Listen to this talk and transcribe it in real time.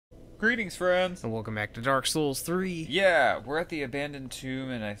Greetings, friends! And welcome back to Dark Souls 3. Yeah, we're at the abandoned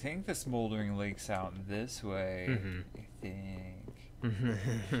tomb, and I think the smoldering lake's out this way. I think.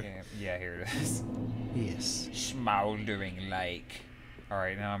 Okay, yeah, here it is. Yes. Smoldering lake.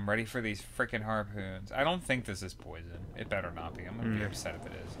 Alright, now I'm ready for these frickin' harpoons. I don't think this is poison. It better not be. I'm gonna be upset if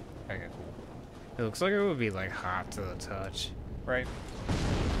it is. Okay, cool. It looks like it would be like hot to the touch. Right.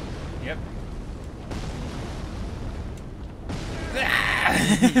 Yep.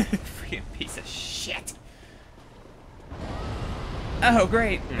 Freaking piece of shit. Oh,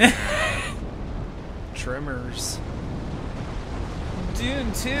 great. Tremors.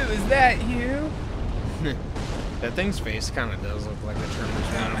 Dune 2, is that you? That thing's face kind of does look like the Tremors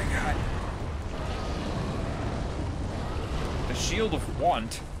Oh one. my god. The Shield of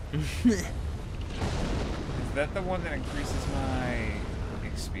Want. Is that the one that increases my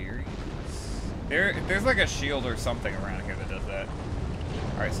experience? There's like a shield or something around here that does that.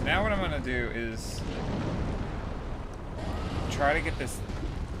 Alright, so now what I'm gonna do is try to get this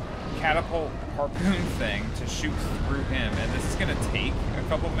catapult harpoon thing to shoot through him, and this is gonna take a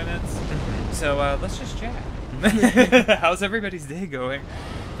couple minutes. So let's just chat. How's everybody's day going?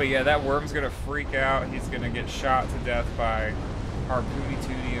 But yeah, that worm's gonna freak out. He's gonna get shot to death by Harpoony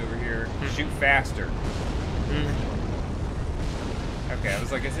Toonie over here. Shoot faster. Okay, I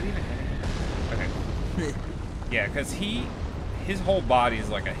was like, is it even hitting him? Okay. Yeah, because his whole body is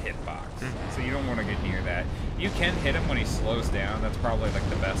like a hitbox, so you don't want to get near that. You can hit him when he slows down. That's probably like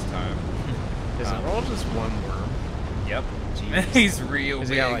the best time. Is it all just one worm? Yep. Jeez. He's real Has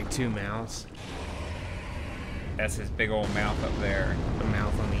big. he got like two mouths? That's his big old mouth up there. A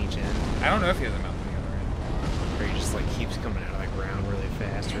mouth on each end? I don't know if he has a mouth on the other end. Or he just like keeps coming out of the ground really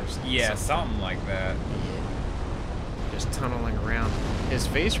fast or something? Yeah, something like that. Yeah. Just tunneling around. His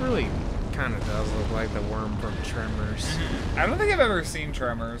face really kind of does look like the worm from Tremors. I don't think I've ever seen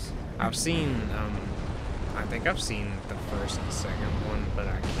Tremors. I've seen, I think I've seen the first and second one, but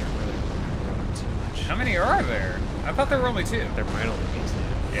I can't really remember them too much. How many are there? I thought there were only 2. There might only be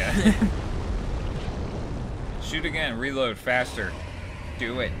 2. Yeah. Shoot again. Reload faster.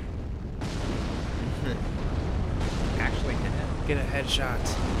 Do it. Actually hit him. Get a headshot.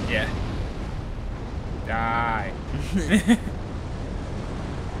 Yeah. Die.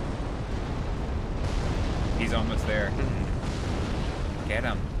 He's almost there. Get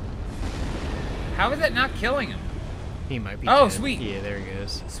him. How is that not killing him? He might be Oh, dead. sweet. Yeah, there he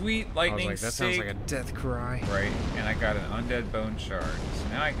goes. Sweet I was lightning like, that sounds like a death cry. Right, and I got an undead bone shard. So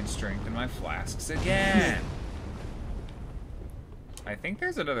now I can strengthen my flasks again. I think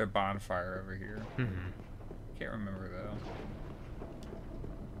there's another bonfire over here. Can't remember though.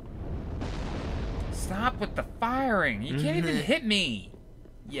 Stop with the firing! You can't even hit me!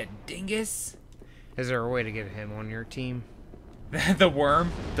 You dingus! Is there a way to get him on your team? The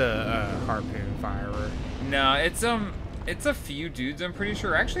worm? The harpoon firer. No, it's a few dudes, I'm pretty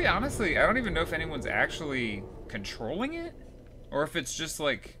sure. Actually, honestly, I don't even know if anyone's actually controlling it, or if it's just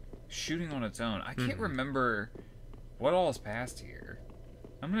like shooting on its own. I can't remember what all is past here.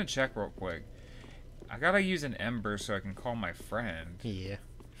 I'm gonna check real quick. I gotta use an ember so I can call my friend Yeah.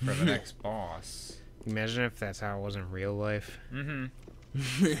 for the next boss. Imagine if that's how it was in real life.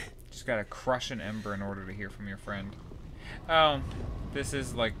 Just gotta crush an ember in order to hear from your friend. Oh, this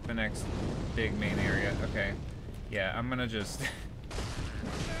is like the next big main area. Okay. Yeah, I'm gonna just...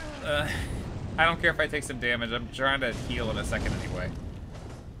 I don't care if I take some damage. I'm trying to heal in a second anyway.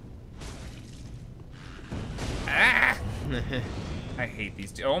 Ah! I hate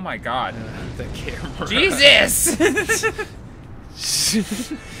these two. Oh my god. The camera. Jesus!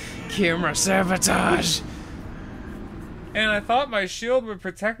 Camera sabotage. And I thought my shield would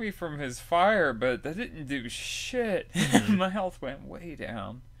protect me from his fire, but that didn't do shit. My health went way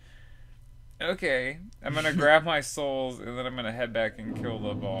down. Okay, I'm gonna grab my souls, and then I'm gonna head back and kill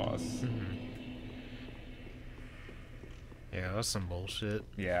the boss. Yeah, that's some bullshit.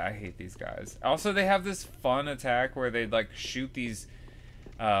 Yeah, I hate these guys. Also, they have this fun attack where they like shoot these,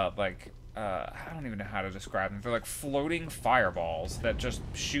 I don't even know how to describe them. They're like floating fireballs that just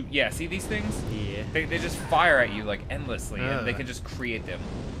shoot. Yeah, see these things? Yeah. They just fire at you like endlessly, and they can just create them.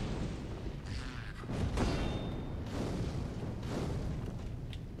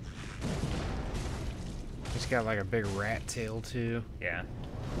 He's got like a big rat tail too. Yeah.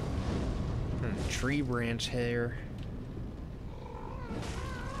 Tree branch hair.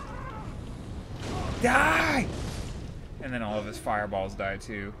 Die! And then all of his fireballs die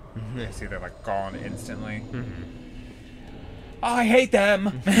too. See, they're like gone instantly. Oh, I hate them!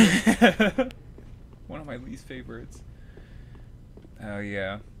 One of my least favorites. Oh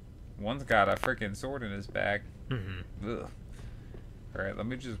yeah. One's got a freaking sword in his back. Ugh. Alright, let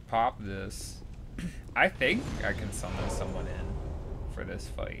me just pop this. I think I can summon someone in for this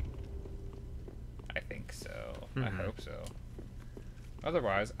fight. I think so. I hope so.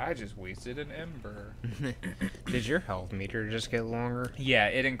 Otherwise, I just wasted an ember. Did your health meter just get longer? Yeah,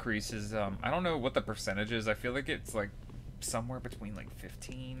 it increases. I don't know what the percentage is. I feel like it's like somewhere between like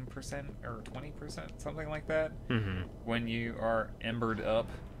 15% or 20%, something like that. When you are embered up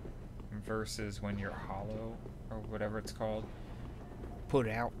versus when you're hollow or whatever it's called. Put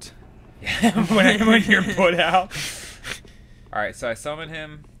out. Yeah, when you're put out. Alright, so I summon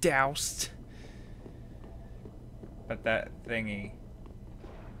him. Doused. But that thingy.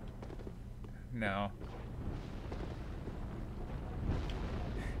 No.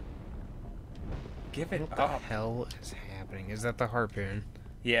 Give it What the up. hell is happening? Is that the harpoon?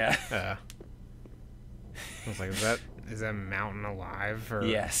 Yeah. I was like, is that mountain alive? Or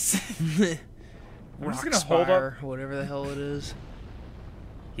Yes. I'm just Rock gonna hold spire, up. whatever the hell it is.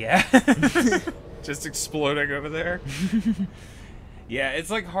 Yeah. Just exploding over there. Yeah, it's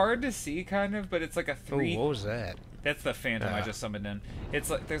like hard to see kind of, but it's like a Oh, three. what was that? That's the phantom I just summoned in. It's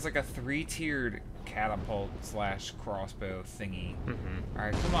like there's like a 3-tiered catapult / crossbow thingy.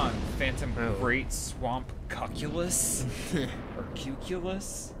 Alright, come on, phantom great swamp cuculus or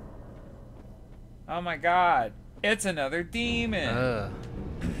cuculus. Oh my god, it's another demon.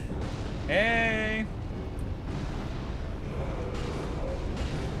 Hey.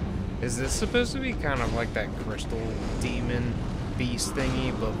 Is this supposed to be kind of like that crystal demon beast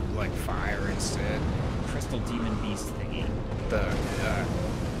thingy, but like fire instead? Crystal demon beast thingy. The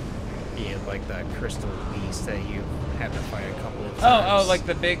yeah, like the crystal beast that you had to fight a couple of times. Oh, like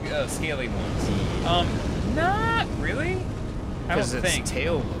the big scaly ones. Not really. I don't Because its think.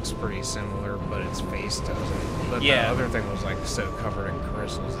 tail looks pretty similar, but its face doesn't. But Yeah. the other thing was like so covered in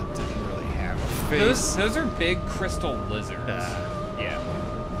crystals, it didn't really have a face. Those are big crystal lizards. Yeah.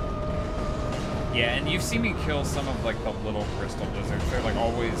 Yeah, and you've seen me kill some of like the little crystal lizards. They're like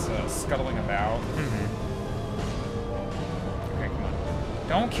always scuttling about. Okay, come on.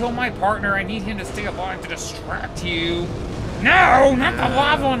 Don't kill my partner. I need him to stay alive to distract you. No, not the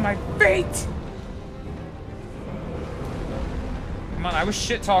lava on my feet. Come on, I was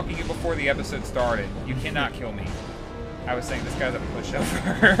shit talking you before the episode started. You cannot kill me. I was saying this guy's a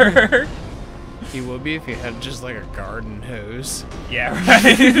pushover. He would be if he had just like a garden hose. Yeah,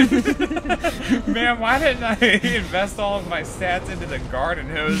 right. Man, why didn't I invest all of my stats into the garden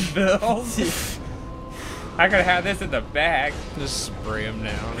hose bills? I could have had this in the bag. Just spray him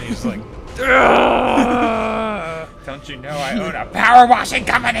down. He's like, don't you know I own a power washing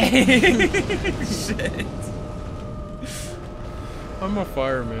company? Shit. I'm a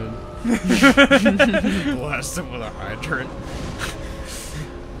fireman. Blast him with a hydrant.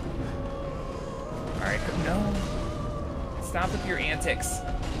 Alright, no. Stop with your antics.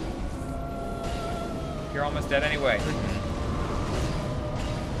 You're almost dead anyway.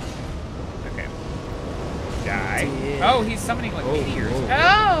 Okay. Die. Yeah. Oh, he's summoning like meteors. whoa.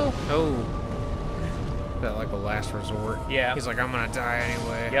 Oh! Oh. Is that like a last resort? Yeah. He's like, I'm gonna die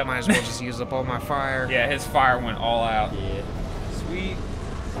anyway. Yep. Might as well just use up all my fire. Yeah, his fire went all out. Yeah. Sweet.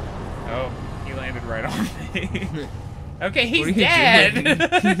 Oh, he landed right on me. Okay, he's What are you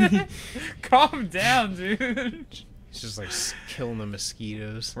dead. Calm down, dude. He's just like killing the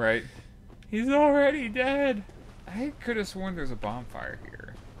mosquitoes. Right. He's already dead. I could have sworn there's a bonfire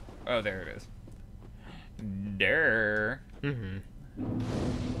here. Oh, there it is. There. I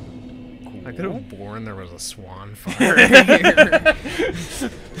could have born there was a swan fire here.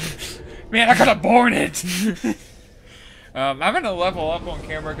 Man, I could have born it. I'm gonna level up on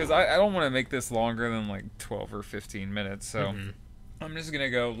camera because I don't want to make this longer than like 12 or 15 minutes. So I'm just gonna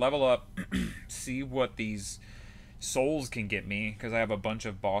go level up, see what these souls can get me because I have a bunch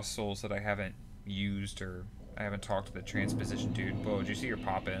of boss souls that I haven't used or I haven't talked to the transposition dude. Whoa, did you see her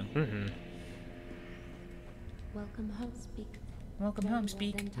pop in? Welcome home, Speak. Welcome home,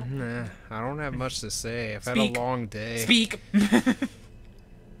 Speak. Nah, I don't have much to say. I've had Speak. a long day. Speak.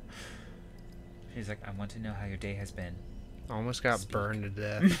 She's like, I want to know how your day has been. Almost got burned to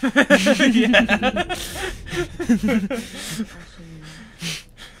death.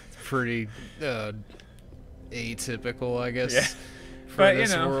 Pretty atypical, I guess, Yeah. for But,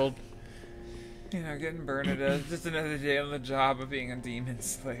 this you know. world. You know, getting burned to death. Just another day on the job of being a demon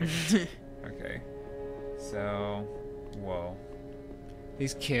slayer. Okay. So, whoa.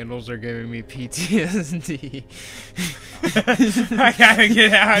 These candles are giving me PTSD. I gotta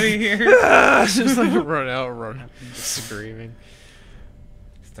get out of here. Just like run out, screaming.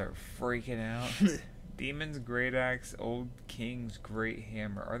 Start freaking out. Demon's Great Axe, Old King's Great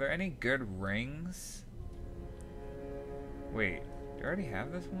Hammer. Are there any good rings? Wait, Do I already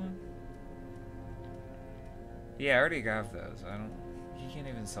have this one? Yeah, I already got those. I don't... He can't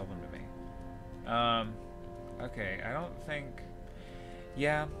even sell them to me. Okay, I don't think...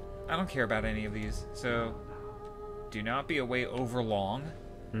 Yeah, I don't care about any of these. So, do not be away over long.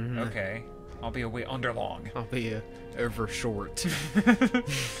 Okay. I'll be away under long. I'll be over short.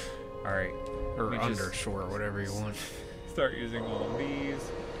 Alright. Or under short, whatever you want. Start using all of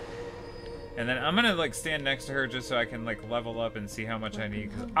these. And then I'm gonna like stand next to her just so I can like level up and see how much I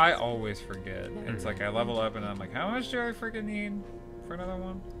need, because I always forget. It's like I level up and I'm like, how much do I freaking need for another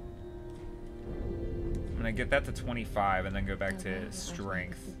one? I'm gonna get that to 25 and then go back to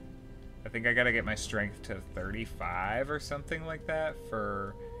strength. I think I gotta get my strength to 35 or something like that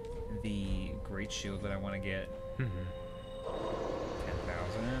for the great shield that I want to get. 10,000.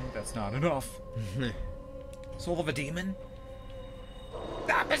 That's not enough. Soul of a demon?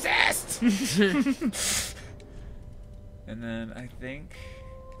 Not possessed! And then I think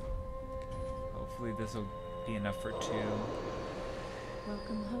hopefully this will be enough for 2.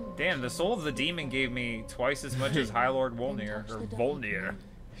 Welcome home. Damn, the soul of the demon gave me twice as much as High Lord Volnir, or Volnir.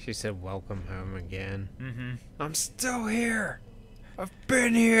 She said, welcome home again. I'm still here. I've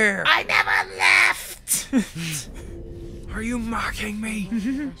been here. I never left. Are you mocking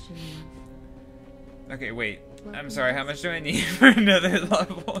me? Okay, wait. I'm sorry, how much do I need for another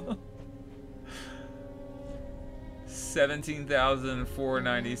level?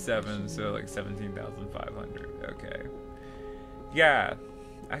 17,497, so like 17,500. Okay. Yeah,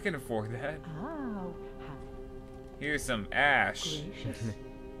 I can afford that. Oh, Here's some ash. gracious.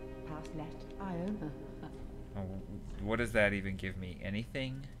 Pass let Iona. Oh, what does that even give me?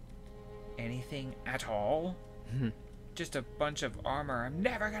 Anything? Anything at all? Just a bunch of armor I'm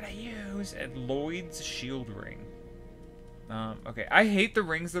never gonna use. And Lloyd's shield ring. Okay, I hate the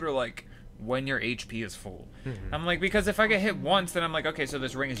rings that are like when your HP is full. I'm like, because if I get hit once, then I'm like, okay, so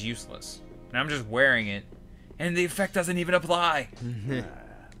this ring is useless. And I'm just wearing it, and the effect doesn't even apply.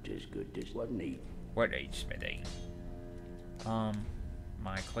 Just good, this wasn't neat. What age, Smithy?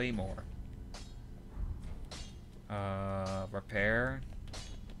 My claymore. Repair.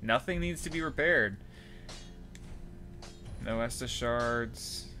 Nothing needs to be repaired. No Estus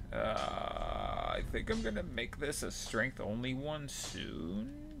shards. I think I'm gonna make this a strength only one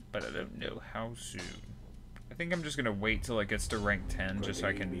soon, but I don't know how soon. I think I'm just gonna wait till it gets to rank 10 just so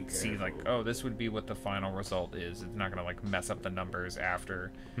I can see like, oh, this would be what the final result is. It's not gonna like mess up the numbers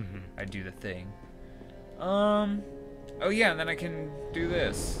after I do the thing. Oh yeah, and then I can do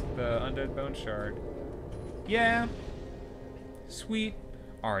this, the Undead Bone Shard. Yeah. Sweet.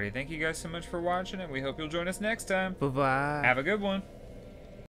 Alrighty, thank you guys so much for watching, and we hope you'll join us next time. Bye-bye. Have a good one.